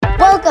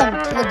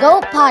the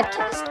G.O.A.T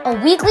Podcast,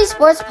 a weekly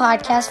sports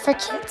podcast for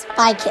kids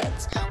by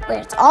kids, where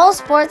it's all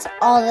sports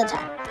all the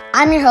time.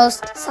 I'm your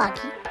host,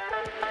 Saki.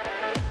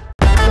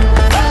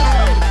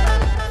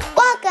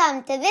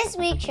 Welcome to this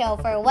week's show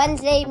for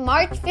Wednesday,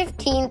 March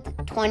 15th,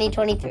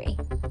 2023.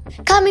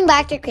 Coming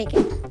back to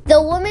cricket,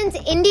 the Women's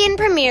Indian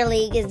Premier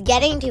League is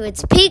getting to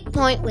its peak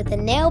point with the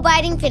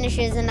nail-biting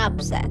finishes and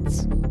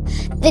upsets.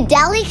 The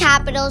Delhi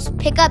Capitals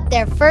pick up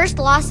their first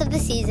loss of the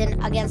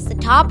season against the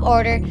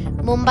top-order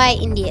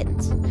Mumbai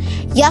Indians.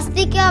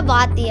 Yastika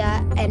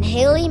Bhatia and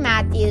Hayley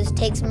Matthews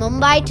takes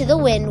Mumbai to the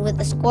win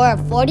with a score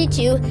of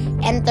 42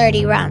 and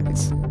 30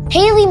 runs.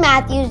 Hayley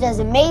Matthews does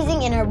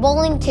amazing in her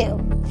bowling too.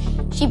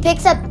 She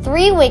picks up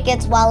 3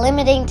 wickets while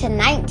limiting to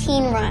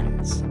 19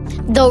 runs.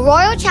 The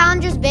Royal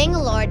Challengers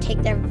Bangalore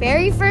take their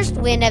very first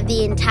win of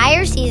the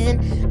entire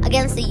season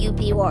against the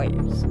UP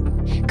Warriors.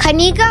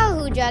 Kanika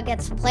Ahuja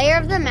gets Player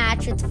of the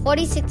Match with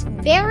 46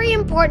 very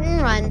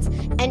important runs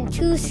and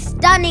 2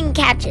 stunning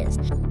catches.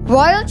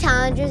 Royal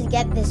Challengers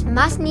get this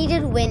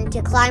must-needed win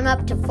to climb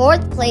up to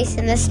 4th place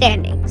in the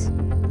standings.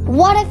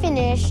 What a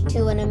finish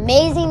to an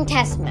amazing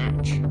test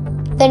match.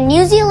 The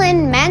New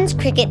Zealand men's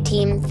cricket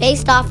team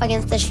faced off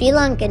against the Sri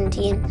Lankan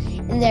team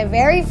in their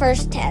very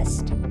first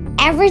test.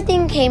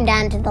 Everything came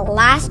down to the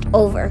last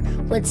over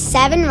with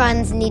 7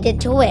 runs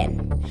needed to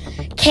win.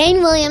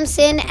 Kane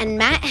Williamson and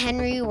Matt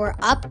Henry were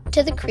up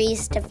to the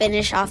crease to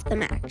finish off the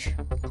match.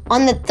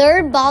 On the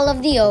 3rd ball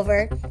of the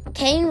over,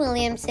 Kane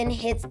Williamson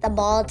hits the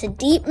ball to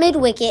deep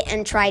mid-wicket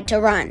and tried to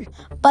run.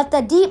 But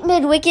the deep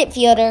mid-wicket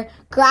fielder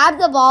grabbed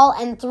the ball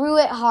and threw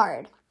it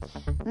hard.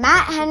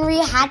 Matt Henry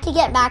had to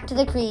get back to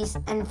the crease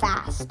and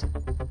fast.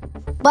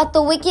 But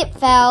the wicket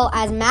fell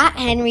as Matt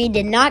Henry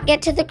did not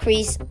get to the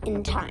crease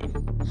in time.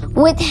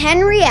 With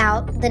Henry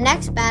out, the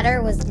next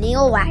batter was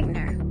Neil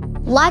Wagner.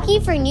 Lucky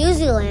for New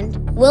Zealand,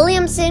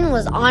 Williamson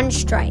was on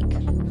strike.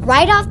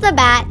 Right off the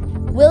bat,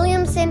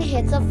 Williamson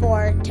hits a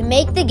 4 to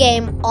make the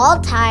game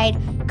all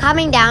tied,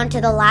 coming down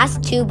to the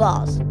last 2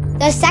 balls.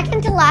 The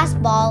second to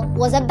last ball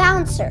was a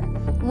bouncer.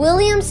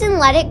 Williamson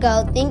let it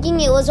go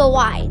thinking it was a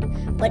wide,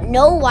 but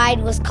no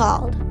wide was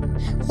called.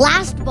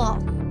 Last ball,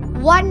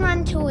 1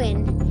 run to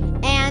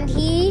win, and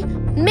he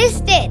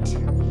missed it.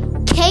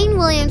 Kane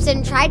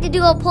Williamson tried to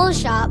do a pull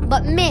shot,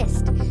 but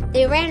missed.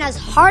 They ran as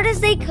hard as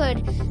they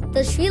could.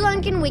 The Sri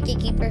Lankan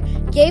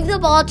wicketkeeper gave the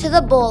ball to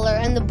the bowler,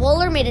 and the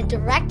bowler made a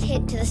direct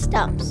hit to the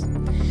stumps.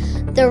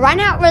 The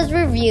runout was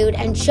reviewed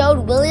and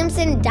showed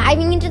Williamson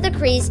diving into the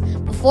crease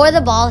before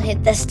the ball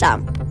hit the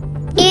stump.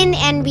 In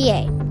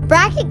NBA,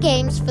 bracket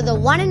games for the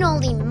one and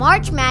only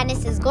March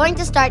Madness is going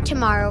to start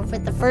tomorrow for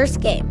the first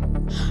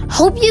game.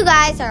 Hope you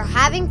guys are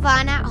having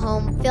fun at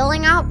home,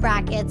 filling out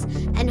brackets,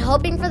 and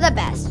hoping for the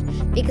best,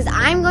 because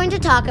I'm going to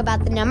talk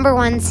about the number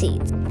 1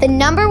 seeds. The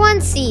number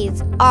 1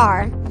 seeds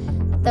are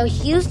the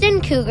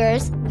Houston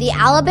Cougars, the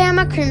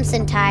Alabama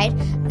Crimson Tide,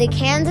 the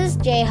Kansas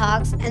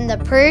Jayhawks, and the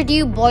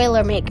Purdue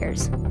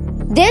Boilermakers.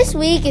 This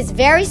week is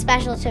very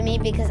special to me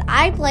because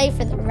I play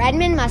for the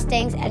Redmond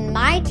Mustangs, and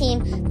my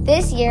team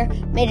this year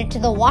made it to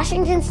the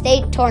Washington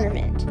State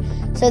Tournament.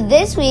 So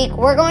this week,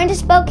 we're going to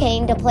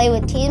Spokane to play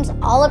with teams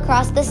all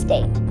across the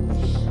state.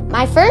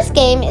 My first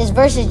game is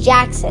versus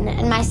Jackson,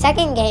 and my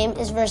second game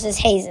is versus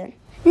Hazen.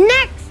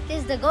 Next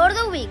is the GOAT of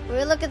the Week, where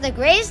we look at the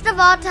greatest of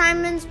all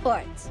time in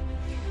sports.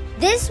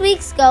 This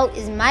week's GOAT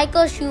is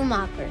Michael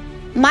Schumacher.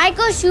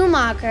 Michael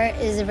Schumacher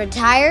is a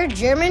retired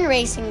German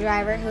racing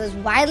driver who is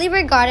widely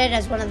regarded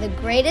as one of the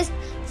greatest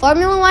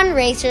Formula One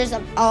racers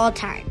of all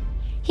time.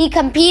 He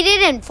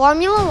competed in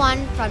Formula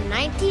One from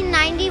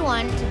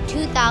 1991 to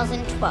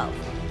 2012.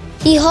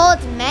 He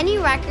holds many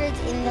records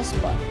in the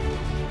sport,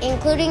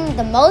 including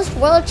the most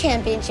world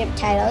championship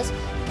titles,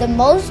 the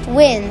most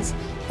wins,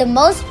 the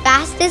most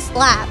fastest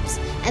laps,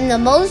 and the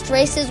most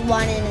races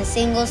won in a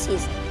single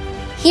season.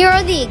 Here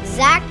are the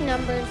exact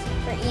numbers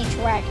for each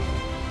record.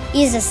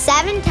 He is a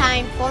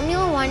 7-time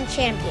Formula One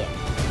champion.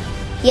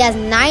 He has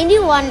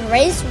 91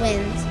 race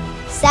wins,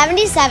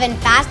 77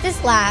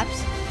 fastest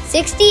laps,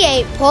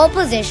 68 pole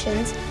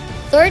positions,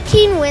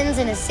 13 wins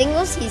in a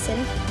single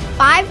season,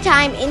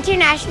 5-time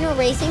International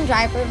Racing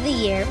Driver of the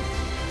Year,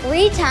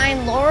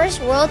 3-time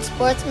Loris World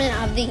Sportsman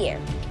of the Year.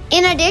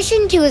 In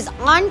addition to his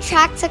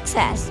on-track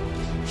success,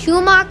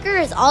 Schumacher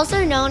is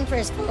also known for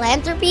his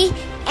philanthropy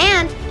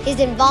and his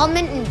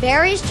involvement in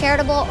various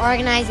charitable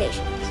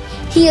organizations.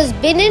 He has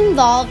been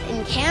involved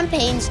in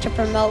campaigns to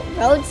promote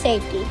road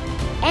safety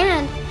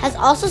and has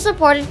also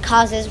supported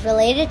causes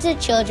related to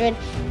children,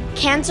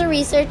 cancer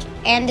research,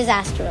 and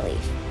disaster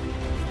relief.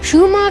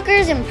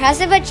 Schumacher's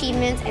impressive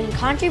achievements and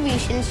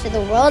contributions to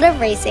the world of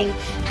racing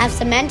have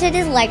cemented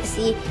his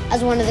legacy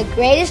as one of the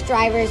greatest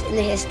drivers in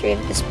the history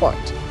of the sport.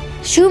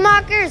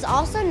 Schumacher is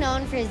also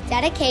known for his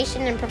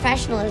dedication and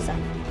professionalism.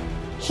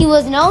 He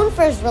was known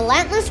for his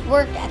relentless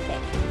work ethic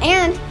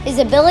and his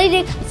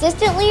ability to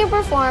consistently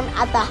perform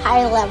at the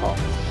high level,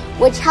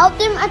 which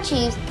helped him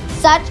achieve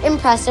such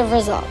impressive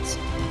results.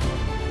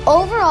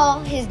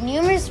 Overall, his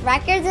numerous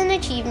records and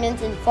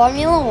achievements in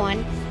Formula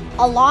One,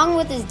 along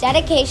with his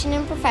dedication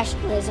and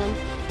professionalism,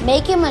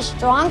 make him a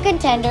strong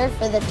contender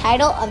for the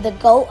title of the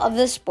GOAT of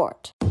the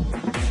sport.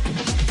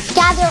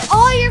 Gather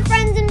all your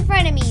friends and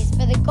frenemies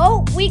for the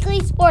GOAT Weekly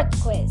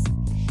Sports Quiz.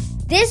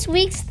 This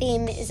week's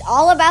theme is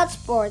all about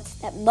sports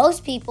that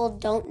most people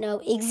don't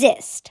know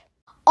exist.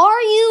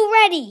 Are you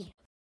ready?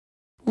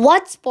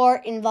 What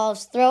sport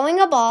involves throwing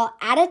a ball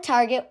at a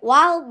target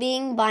while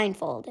being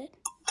blindfolded?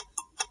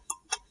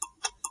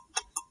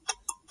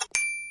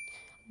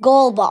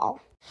 Goalball.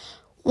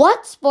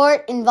 What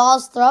sport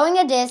involves throwing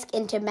a disc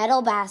into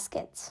metal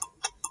baskets?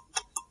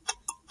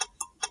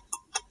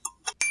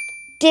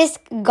 Disc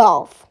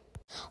golf.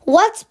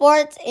 What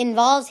sport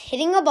involves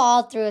hitting a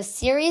ball through a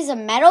series of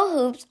metal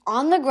hoops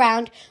on the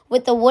ground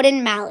with a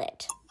wooden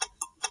mallet?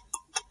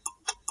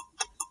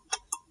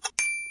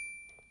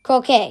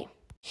 Croquet.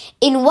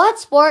 In what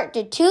sport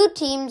do two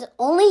teams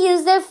only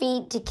use their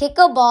feet to kick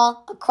a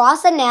ball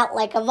across a net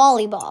like a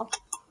volleyball?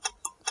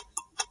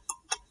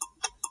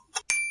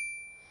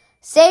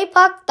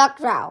 Sepak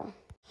takraw.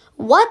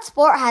 What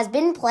sport has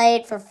been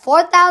played for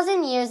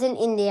 4,000 years in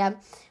India,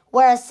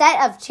 where a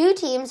set of two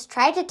teams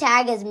try to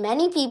tag as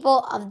many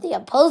people of the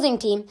opposing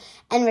team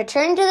and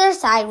return to their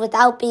side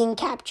without being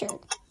captured?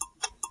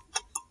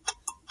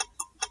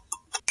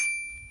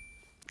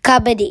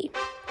 Kabaddi.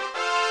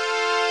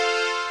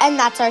 And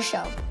that's our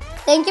show.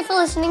 Thank you for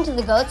listening to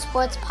the G.O.A.T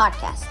Sports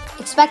Podcast.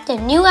 Expect a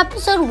new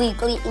episode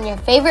weekly in your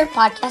favorite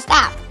podcast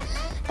app.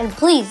 And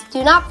please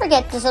do not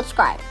forget to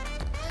subscribe.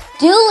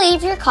 Do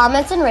leave your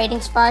comments and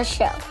ratings for our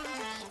show.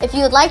 If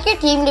you would like your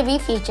team to be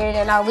featured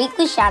in our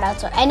weekly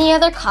shoutouts or any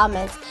other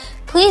comments,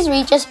 please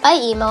reach us by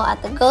email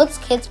at the G.O.A.T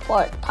Kids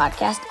Sports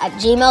Podcast at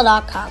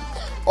gmail.com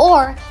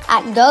or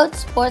at G.O.A.T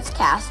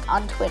Sportscast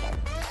on Twitter.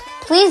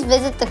 Please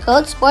visit the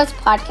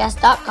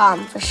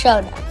GoatSportspodcast.com for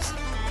show notes.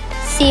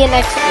 See you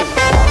next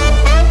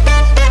week.